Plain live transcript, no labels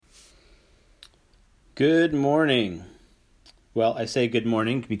Good morning. Well, I say good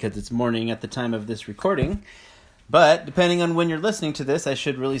morning because it's morning at the time of this recording, but depending on when you're listening to this, I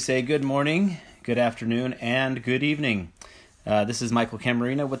should really say good morning, good afternoon, and good evening. This is Michael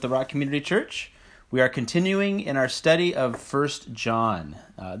Camarino with the Rock Community Church. We are continuing in our study of 1 John.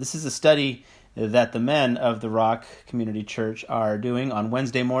 This is a study that the men of the Rock Community Church are doing on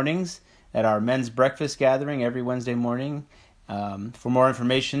Wednesday mornings at our men's breakfast gathering every Wednesday morning. For more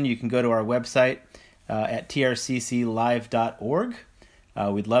information, you can go to our website at trcclive.org.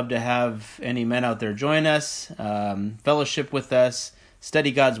 We'd love to have any men out there join us, fellowship with us,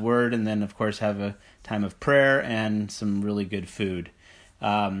 study God's Word, and then, of course, have a time of prayer and some really good food.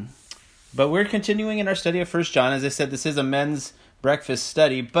 But we're continuing in our study of 1 John. As I said, this is a men's breakfast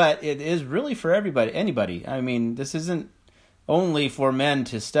study, but it is really for anybody. I mean, this isn't only for men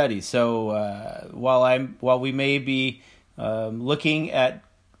to study. So while we may be looking at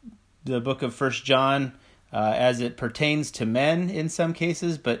the book of 1 John as it pertains to men in some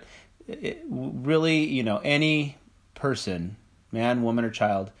cases, but really, any person, man, woman, or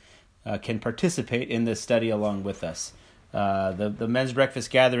child, can participate in this study along with us. The men's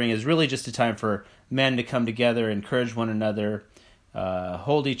breakfast gathering is really just a time for men to come together, encourage one another,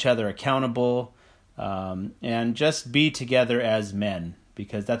 hold each other accountable, and just be together as men,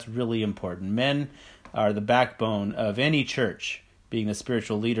 because that's really important. Men are the backbone of any church, being the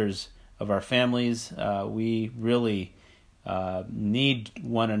spiritual leaders of our families. We really need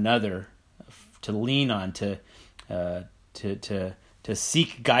one another to lean on, to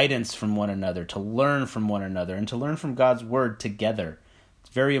seek guidance from one another, to learn from one another, and to learn from God's Word together. It's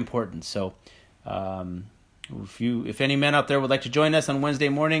very important. So if any men out there would like to join us on Wednesday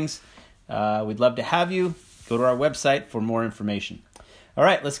mornings, we'd love to have you. Go to our website for more information. All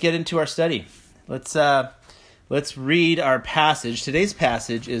right, let's get into our study. Let's read our passage. Today's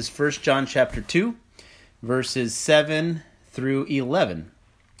passage is 1 John chapter 2, verses 7 through 11.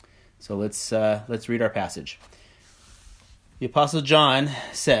 So let's read our passage. The Apostle John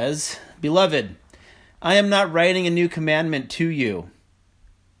says, "Beloved, I am not writing a new commandment to you,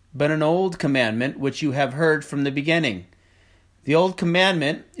 but an old commandment which you have heard from the beginning. The old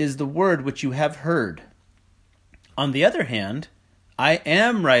commandment is the word which you have heard. On the other hand, I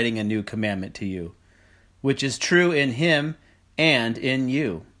am writing a new commandment to you, which is true in him and in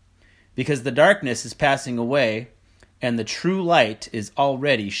you, because the darkness is passing away, and the true light is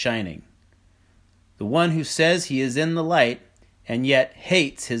already shining. The one who says he is in the light, and yet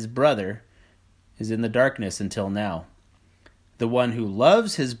hates his brother, is in the darkness until now. The one who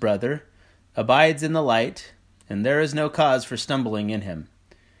loves his brother abides in the light, and there is no cause for stumbling in him.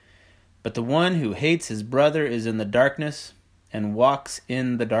 But the one who hates his brother is in the darkness, and walks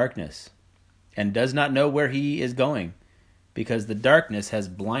in the darkness, and does not know where he is going, because the darkness has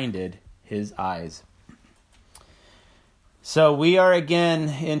blinded his eyes." So we are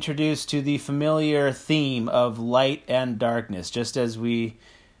again introduced to the familiar theme of light and darkness, just as we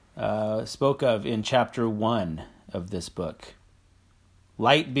spoke of in chapter 1 of this book.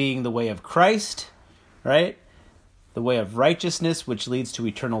 Light being the way of Christ, right? The way of righteousness, which leads to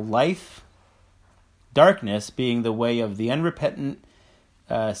eternal life. Darkness being the way of the unrepentant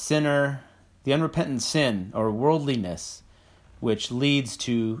sinner, the unrepentant sin or worldliness, which leads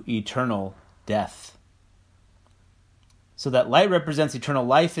to eternal death. So that light represents eternal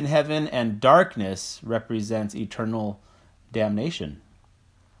life in heaven, and darkness represents eternal damnation.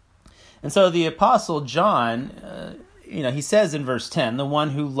 And so the Apostle John, he says in verse 10, "The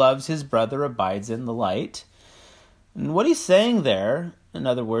one who loves his brother abides in the light." And what he's saying there, in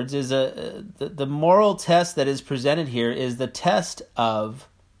other words, is the moral test that is presented here is the test of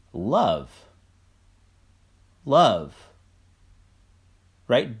love. Love.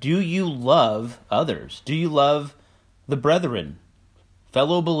 Right? Do you love others? Do you love the brethren,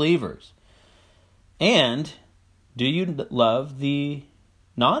 fellow believers? And do you love the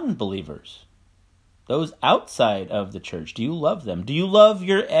non-believers, those outside of the church? Do you love them? Do you love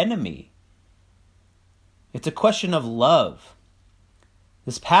your enemy? It's a question of love.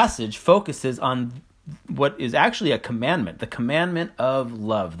 This passage focuses on what is actually a commandment, the commandment of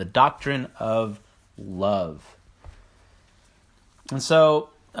love, the doctrine of love. And so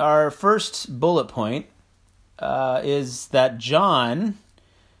our first bullet point is that John,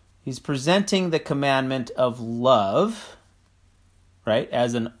 he's presenting the commandment of love, right,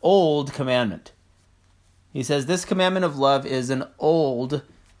 as an old commandment. He says this commandment of love is an old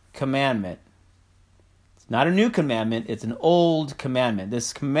commandment. It's not a new commandment, it's an old commandment.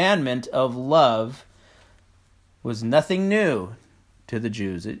 This commandment of love was nothing new to the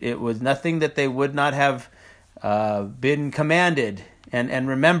Jews. It was nothing that they would not have been commanded and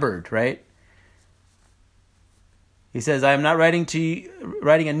remembered, right? He says, I am not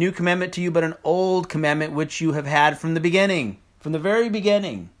writing a new commandment to you, but an old commandment which you have had from the beginning. From the very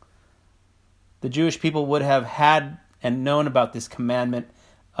beginning, the Jewish people would have had and known about this commandment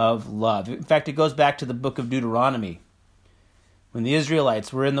of love. In fact, it goes back to the book of Deuteronomy, when the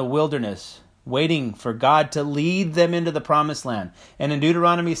Israelites were in the wilderness, waiting for God to lead them into the promised land. And in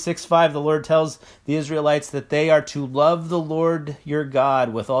Deuteronomy 6:5, the Lord tells the Israelites that they are to love the Lord your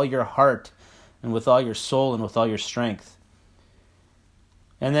God with all your heart and with all your soul and with all your strength.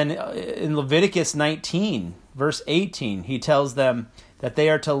 And then in Leviticus 19, verse 18, he tells them that they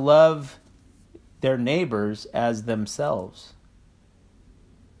are to love their neighbors as themselves.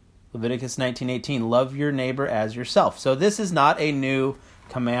 Leviticus 19:18, love your neighbor as yourself. So this is not a new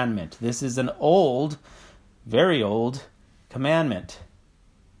commandment. This is an old, very old commandment.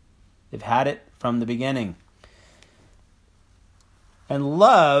 They've had it from the beginning. And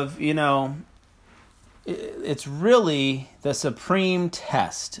love, it's really the supreme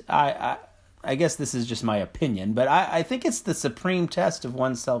test. I guess this is just my opinion, but I think it's the supreme test of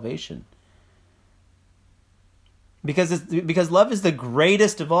one's salvation. Because love is the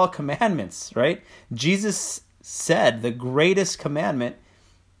greatest of all commandments, right? Jesus said the greatest commandment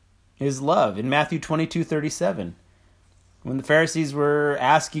is love in Matthew 22:37. When the Pharisees were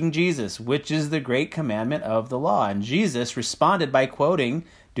asking Jesus, which is the great commandment of the law? And Jesus responded by quoting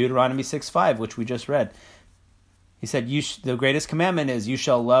Deuteronomy 6:5, which we just read. He said, the greatest commandment is, you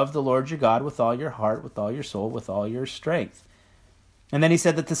shall love the Lord your God with all your heart, with all your soul, with all your strength. And then he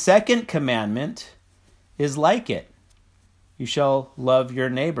said that the second commandment is like it. You shall love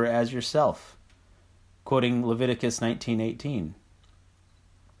your neighbor as yourself, quoting Leviticus 19:18.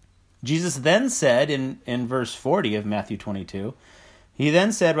 Jesus then said in verse 40 of Matthew 22, he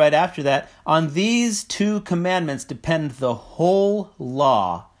then said right after that, on these two commandments depend the whole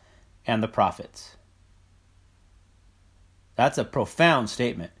law and the prophets. That's a profound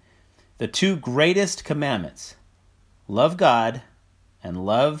statement. The two greatest commandments, love God and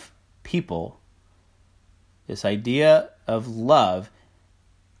love people, this idea of love,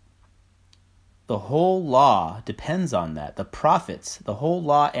 the whole law depends on that. The prophets, the whole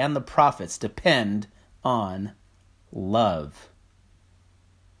law and the prophets depend on love.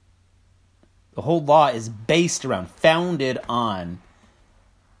 The whole law is based around, founded on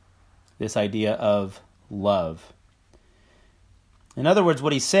this idea of love. In other words,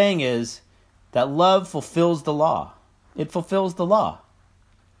 what he's saying is that love fulfills the law. It fulfills the law.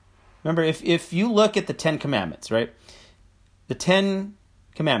 Remember, if you look at the 10 Commandments, right? The 10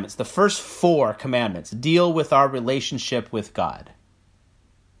 Commandments, the first 4 commandments deal with our relationship with God.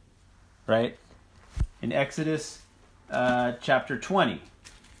 Right? In Exodus chapter 20,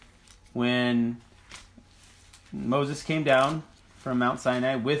 when Moses came down from Mount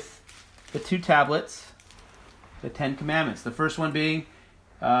Sinai with the 2 tablets, the 10 Commandments. The first one being,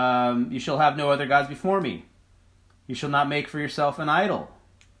 you shall have no other gods before me. You shall not make for yourself an idol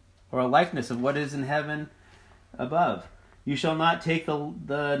or a likeness of what is in heaven above. You shall not take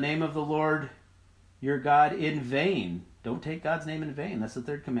the name of the Lord your God in vain. Don't take God's name in vain. That's the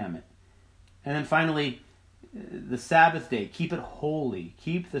 3rd commandment. And then finally, the Sabbath day. Keep it holy.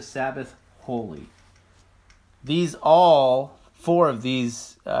 Keep the Sabbath holy. All 4 of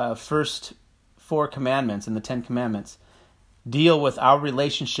these first 4 commandments in the 10 commandments deal with our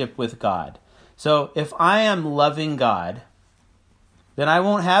relationship with God. So if I am loving God, then I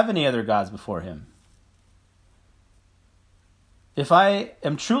won't have any other gods before him. If I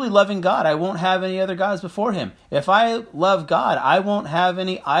am truly loving God, I won't have any other gods before him. If I love God, I won't have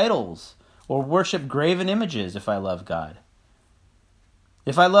any idols or worship graven images if I love God.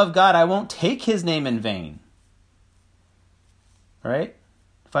 If I love God, I won't take his name in vain. Right?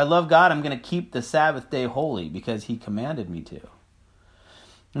 If I love God, I'm going to keep the Sabbath day holy because he commanded me to.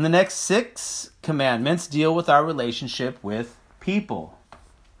 And the next 6 commandments deal with our relationship with people.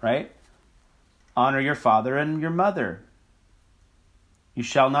 Right? Honor your father and your mother. You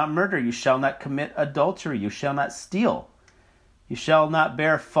shall not murder. You shall not commit adultery. You shall not steal. You shall not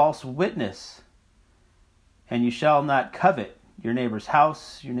bear false witness. And you shall not covet your neighbor's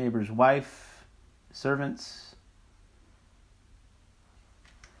house, your neighbor's wife, servants.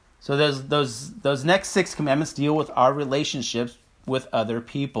 So those next 6 commandments deal with our relationships with other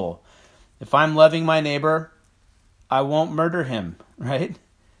people. If I'm loving my neighbor, I won't murder him, right?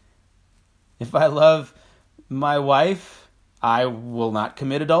 If I love my wife, I will not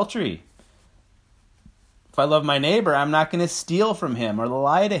commit adultery. If I love my neighbor, I'm not going to steal from him or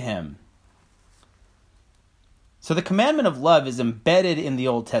lie to him. So the commandment of love is embedded in the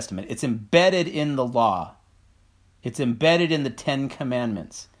Old Testament. It's embedded in the law. It's embedded in the 10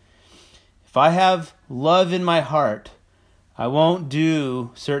 Commandments. If I have love in my heart, I won't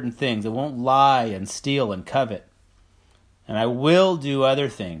do certain things. I won't lie and steal and covet. And I will do other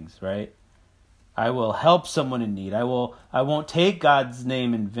things, right? I will help someone in need. I won't take God's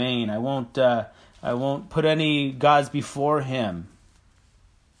name in vain. I won't put any gods before him.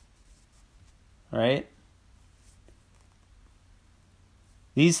 Right?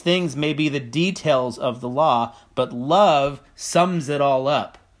 These things may be the details of the law, but love sums it all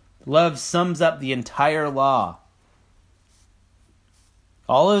up. Love sums up the entire law.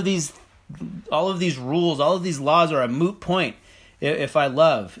 All of these rules, all of these laws are a moot point. If I'm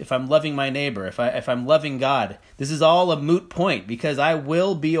loving my neighbor, if I'm loving God, this is all a moot point because I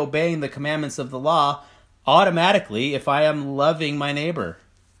will be obeying the commandments of the law automatically if I am loving my neighbor.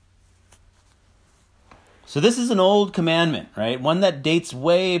 So this is an old commandment, right? One that dates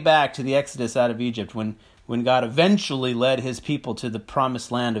way back to the Exodus out of Egypt when God eventually led his people to the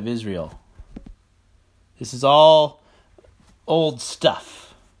promised land of Israel. This is all old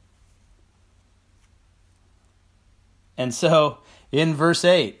stuff. And so in verse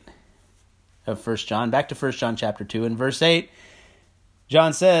 8 of 1 John, back to 1 John chapter 2, in verse 8,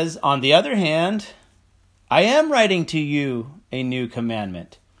 John says, "On the other hand, I am writing to you a new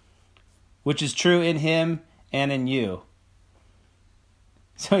commandment, which is true in him and in you."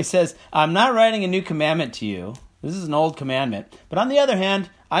 So he says, I'm not writing a new commandment to you. This is an old commandment. But on the other hand,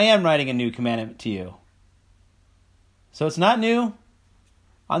 I am writing a new commandment to you. So it's not new.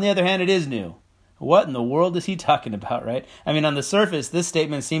 On the other hand, it is new. What in the world is he talking about, right? I mean, on the surface, this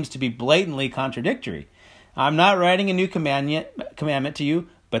statement seems to be blatantly contradictory. I'm not writing a new commandment to you,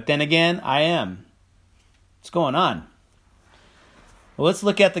 but then again, I am. What's going on? Well, let's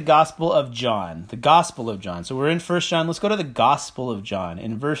look at the Gospel of John. The Gospel of John. So we're in 1 John. Let's go to the Gospel of John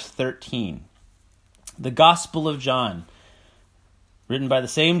in verse 13. The Gospel of John, written by the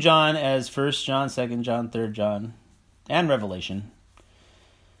same John as 1 John, 2 John, 3 John, and Revelation.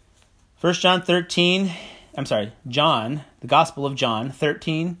 1 John 13, John, the Gospel of John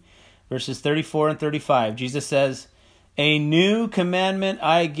 13, verses 34 and 35. Jesus says, "A new commandment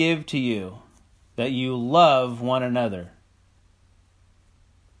I give to you, that you love one another."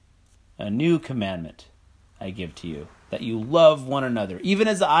 A new commandment I give to you, that you love one another. Even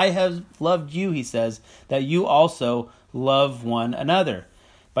as I have loved you, he says, that you also love one another.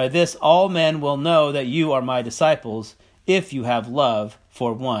 By this all men will know that you are my disciples, if you have love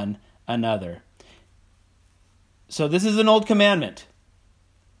for one another. So this is an old commandment.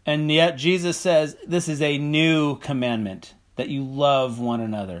 And yet Jesus says this is a new commandment, that you love one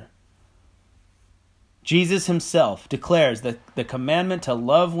another. Jesus himself declares that the commandment to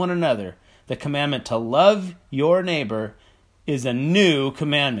love one another, the commandment to love your neighbor, is a new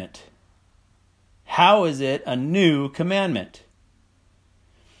commandment. How is it a new commandment?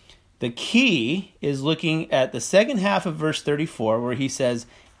 The key is looking at the second half of verse 34, where he says,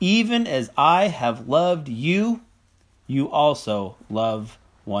 "Even as I have loved you, you also love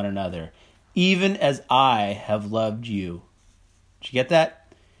one another." Even as I have loved you. Did you get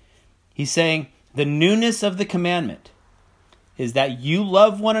that? He's saying the newness of the commandment is that you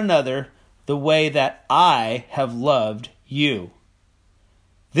love one another the way that I have loved you.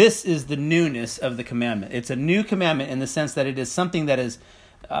 This is the newness of the commandment. It's a new commandment in the sense that it is something that is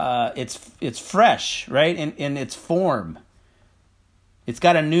it's fresh, right? In its form. It's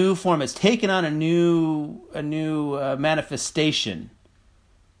got a new form. It's taken on a new manifestation.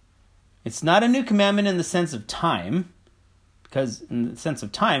 It's not a new commandment in the sense of time, because in the sense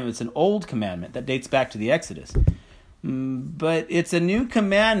of time, it's an old commandment that dates back to the Exodus. But it's a new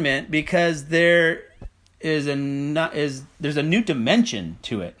commandment because there's a new dimension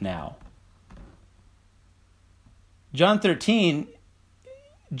to it now. John 13,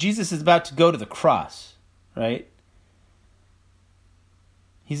 Jesus is about to go to the cross, right?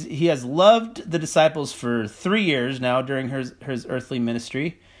 He has loved the disciples for 3 years now during his earthly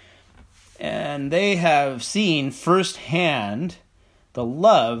ministry, and they have seen firsthand the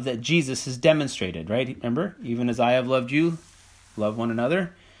love that Jesus has demonstrated, right? Remember, even as I have loved you, love one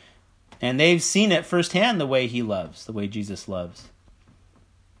another. And they've seen it firsthand the way he loves, the way Jesus loves.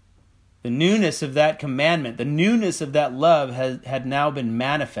 The newness of that commandment, the newness of that love had now been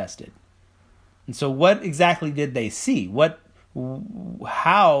manifested. And so what exactly did they see?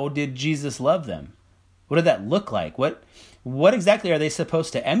 How did Jesus love them? What did that look like? What exactly are they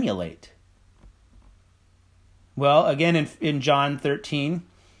supposed to emulate? Well, again, in John 13,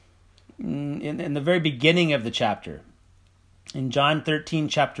 in the very beginning of the chapter, in John 13,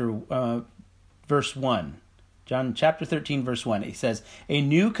 verse 1, John chapter 13, verse 1, it says, "A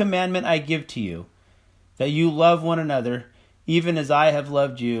new commandment I give to you, that you love one another, even as I have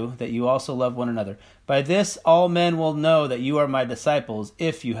loved you, that you also love one another. By this all men will know that you are my disciples,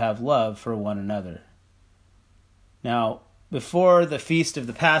 if you have love for one another. Now, before the feast of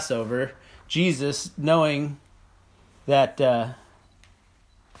the Passover, Jesus, knowing that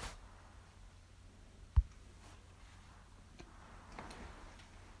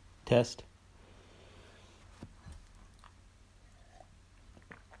test.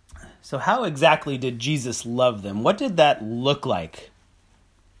 So how exactly did Jesus love them? What did that look like?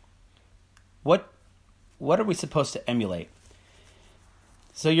 What are we supposed to emulate?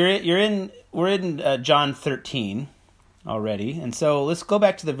 So we're in John 13 already, and so let's go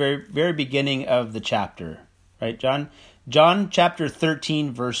back to the very beginning of the chapter, right? John chapter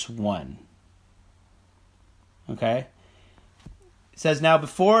 13 verse 1. Okay? It says, "Now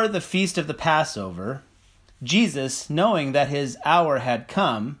before the feast of the Passover, Jesus, knowing that his hour had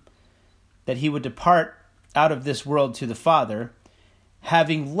come, that he would depart out of this world to the Father,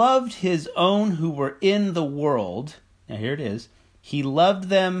 having loved his own who were in the world," now here it is, "he loved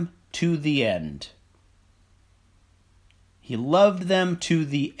them to the end." He loved them to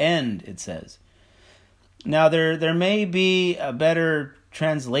the end, it says. Now there may be a better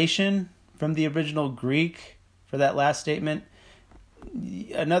translation from the original Greek for that last statement.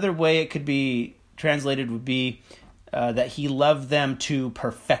 Another way it could be translated would be that he loved them to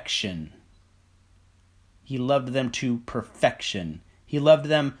perfection. He loved them to perfection. He loved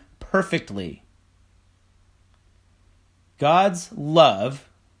them perfectly. God's love,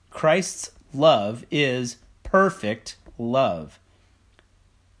 Christ's love, is perfect love.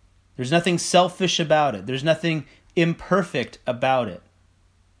 There's nothing selfish about it. There's nothing imperfect about it.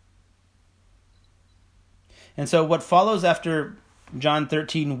 And so what follows after John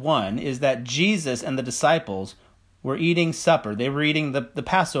 13:1 is that Jesus and the disciples were eating supper. They were eating the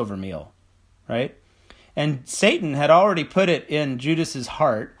Passover meal, right? And Satan had already put it in Judas's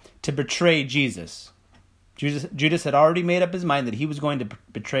heart to betray Jesus. Judas had already made up his mind that he was going to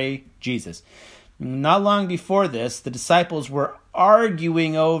betray Jesus. Not long before this, the disciples were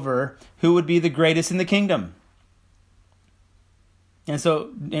arguing over who would be the greatest in the kingdom.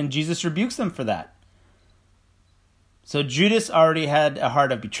 And Jesus rebukes them for that. So Judas already had a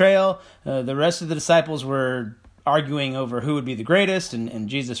heart of betrayal. The rest of the disciples were arguing over who would be the greatest, and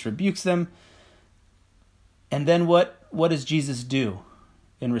Jesus rebukes them. And then what does Jesus do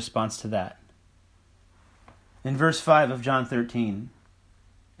in response to that? In verse 5 of John 13,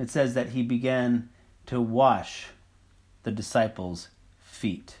 it says that he began to wash the disciples'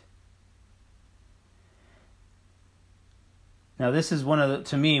 feet. Now this is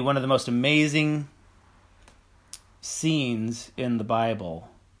to me, one of the most amazing scenes in the Bible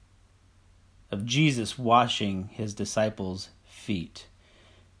of Jesus washing his disciples' feet.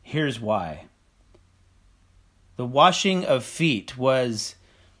 Here's why. The washing of feet was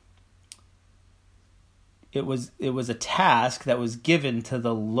a task that was given to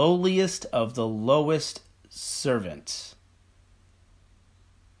the lowliest of the lowest servants.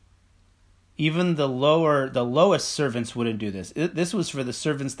 Even the lowest servants wouldn't do this. This was for the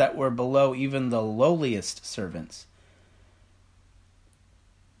servants that were below even the lowliest servants.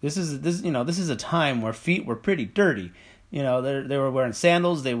 This is a time where feet were pretty dirty. They were wearing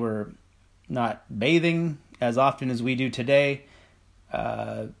sandals. They were not bathing as often as we do today.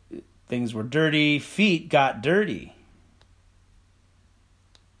 Things were dirty. Feet got dirty.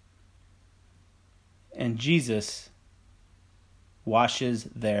 And Jesus washes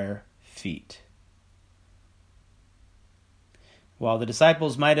their feet. While the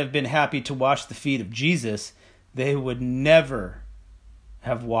disciples might have been happy to wash the feet of Jesus, they would never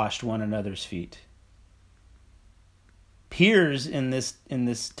have washed one another's feet. Peers in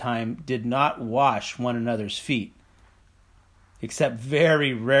this time did not wash one another's feet, except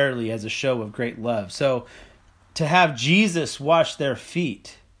very rarely as a show of great love. So to have Jesus wash their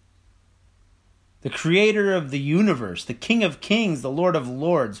feet, the creator of the universe, the King of Kings, the Lord of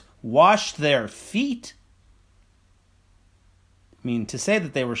Lords, washed their feet. I mean, to say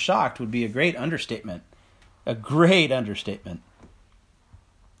that they were shocked would be a great understatement. A great understatement.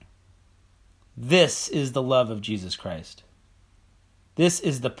 This is the love of Jesus Christ. This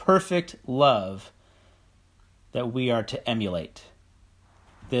is the perfect love that we are to emulate.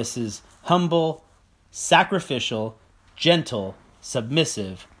 This is humble, sacrificial, gentle,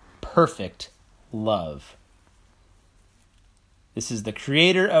 submissive, perfect love. This is the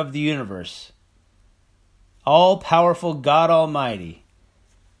creator of the universe, all-powerful God Almighty,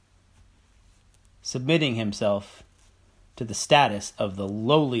 submitting himself to the status of the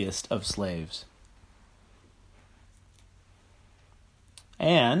lowliest of slaves.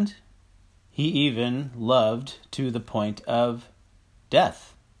 And He even loved to the point of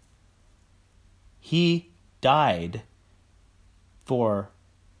death. He died for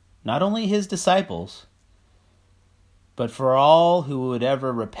not only his disciples, but for all who would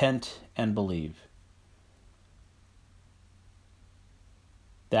ever repent and believe.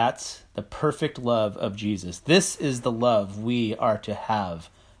 That's the perfect love of Jesus. This is the love we are to have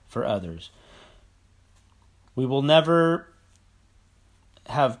for others. We will never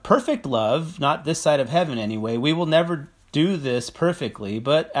have perfect love, not this side of heaven anyway. We will never do this perfectly,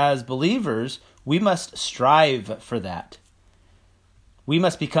 but as believers, we must strive for that. We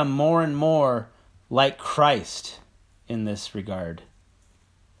must become more and more like Christ in this regard.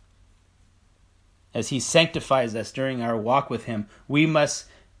 As he sanctifies us during our walk with him, we must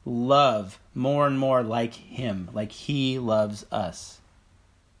love more and more like him, like he loves us.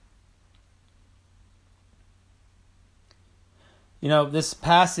 You know, this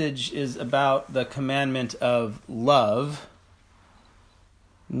passage is about the commandment of love,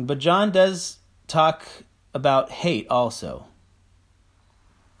 but John does talk about hate also,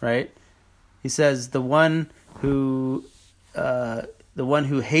 right? He says the one who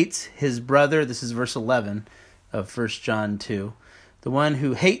hates his brother, this is verse 11 of 1 John 2, the one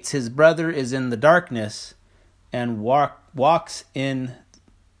who hates his brother is in the darkness and walks in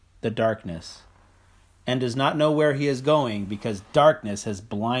the darkness, and does not know where he is going because darkness has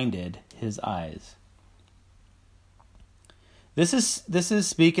blinded his eyes. This is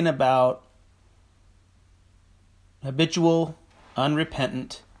speaking about habitual,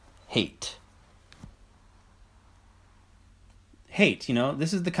 unrepentant hate. Hate,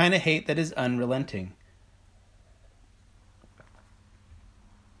 this is the kind of hate that is unrelenting.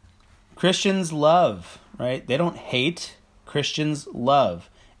 Christians love, right? They don't hate. Christians love.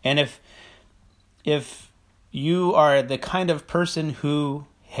 And if you are the kind of person who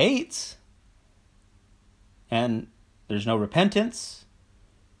hates and there's no repentance,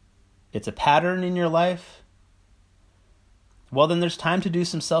 it's a pattern in your life, well, then there's time to do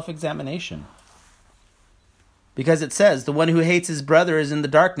some self-examination. Because it says, the one who hates his brother is in the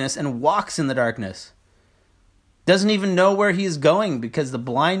darkness and walks in the darkness. Doesn't even know where he is going because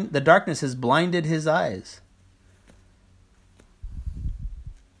the darkness has blinded his eyes.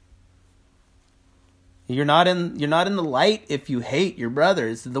 You're not in the light if you hate your brother.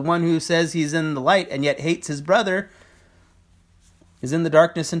 It's the one who says he's in the light and yet hates his brother is in the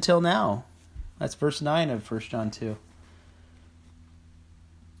darkness until now. That's verse 9 of 1 John 2.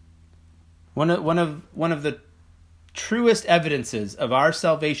 One of the truest evidences of our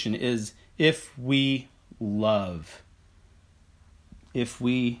salvation is if we love. If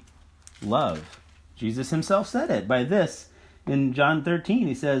we love. Jesus himself said it. By this, in John 13,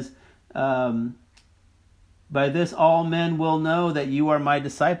 he says, by this all men will know that you are my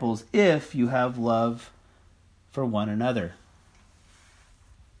disciples if you have love for one another.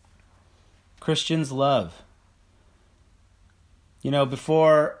 Christians love.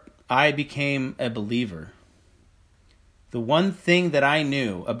 Before I became a believer, the one thing that I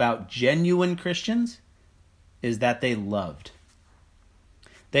knew about genuine Christians is that they loved.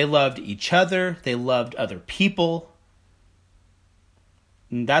 They loved each other. They loved other people.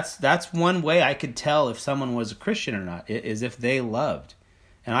 And that's one way I could tell if someone was a Christian or not, is if they loved.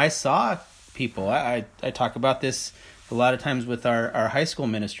 And I saw people, I talk about this a lot of times with our high school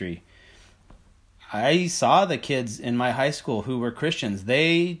ministry. I saw the kids in my high school who were Christians.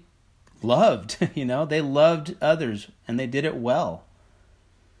 They loved, they loved others and they did it well.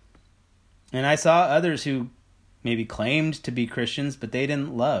 And I saw others who maybe claimed to be Christians, but they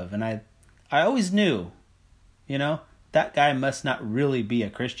didn't love. And I always knew, that guy must not really be a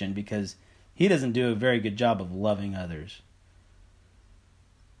Christian because he doesn't do a very good job of loving others.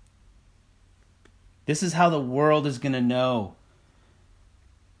 This is how the world is going to know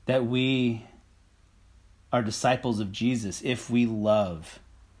that we are disciples of Jesus, if we love.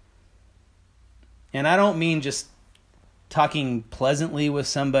 And I don't mean just talking pleasantly with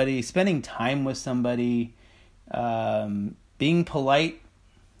somebody, spending time with somebody, being polite,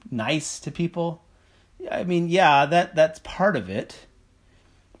 nice to people. I mean, yeah, that's part of it.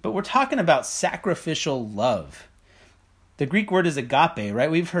 But we're talking about sacrificial love. The Greek word is agape, right?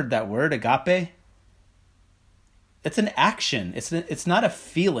 We've heard that word, agape. It's an action. It's not a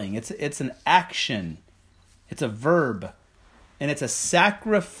feeling. It's an action. It's a verb. And it's a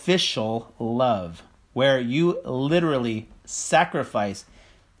sacrificial love where you literally sacrifice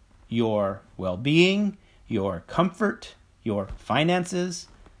your well-being, your comfort, your finances,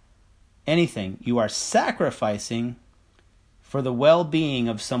 anything. You are sacrificing for the well-being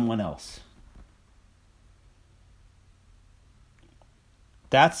of someone else.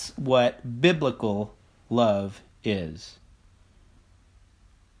 That's what biblical love is.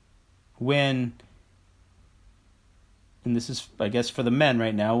 And this is, I guess, for the men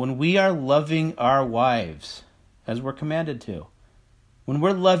right now, when we are loving our wives, as we're commanded to, when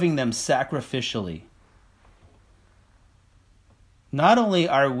we're loving them sacrificially, not only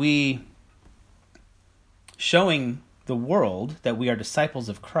are we showing the world that we are disciples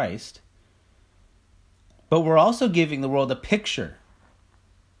of Christ, but we're also giving the world a picture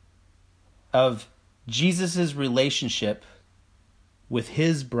of Jesus' relationship with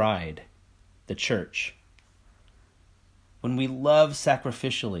his bride, the church. When we love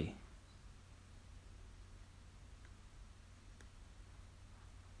sacrificially,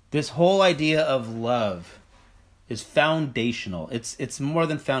 this whole idea of love is foundational. It's more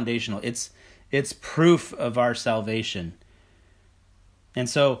than foundational. It's proof of our salvation. And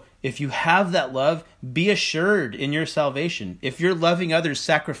so, if you have that love, be assured in your salvation. If you're loving others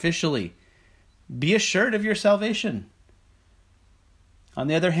sacrificially, be assured of your salvation. On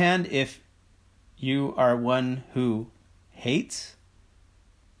the other hand, if you are one who hates,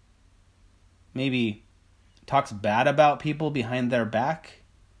 maybe talks bad about people behind their back,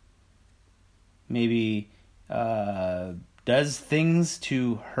 maybe does things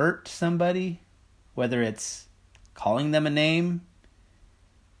to hurt somebody, whether it's calling them a name,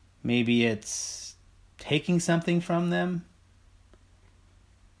 maybe it's taking something from them,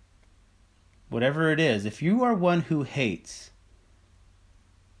 whatever it is, if you are one who hates,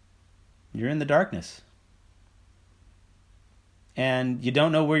 you're in the darkness. And you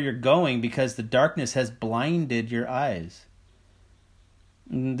don't know where you're going because the darkness has blinded your eyes.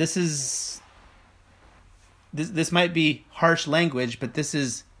 This might be harsh language, but this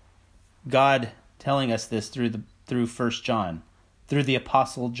is God telling us this through 1 John, through the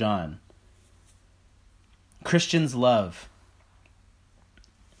Apostle John. Christians love.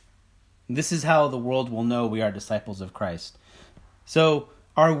 This is how the world will know we are disciples of Christ. So,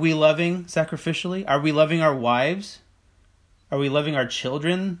 are we loving sacrificially? Are we loving our wives? Are we loving our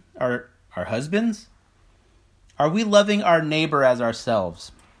children, our husbands? Are we loving our neighbor as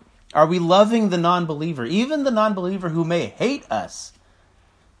ourselves? Are we loving the non-believer, even the non-believer who may hate us?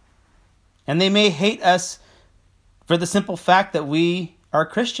 And they may hate us for the simple fact that we are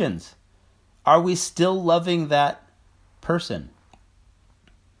Christians. Are we still loving that person?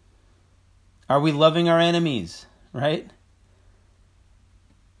 Are we loving our enemies, right?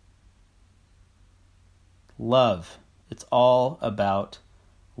 Love. It's all about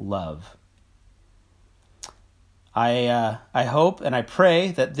love. I hope and I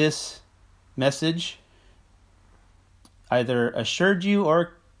pray that this message either assured you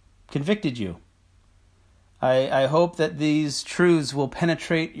or convicted you. I hope that these truths will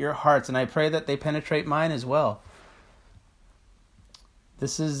penetrate your hearts, and I pray that they penetrate mine as well.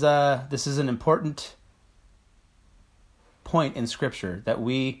 This is an important point in Scripture, that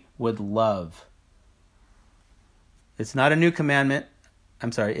we would love. It's not a new commandment.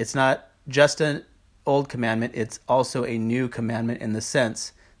 It's not just an old commandment. It's also a new commandment in the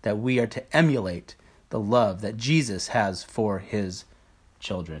sense that we are to emulate the love that Jesus has for his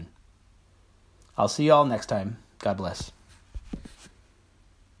children. I'll see you all next time. God bless.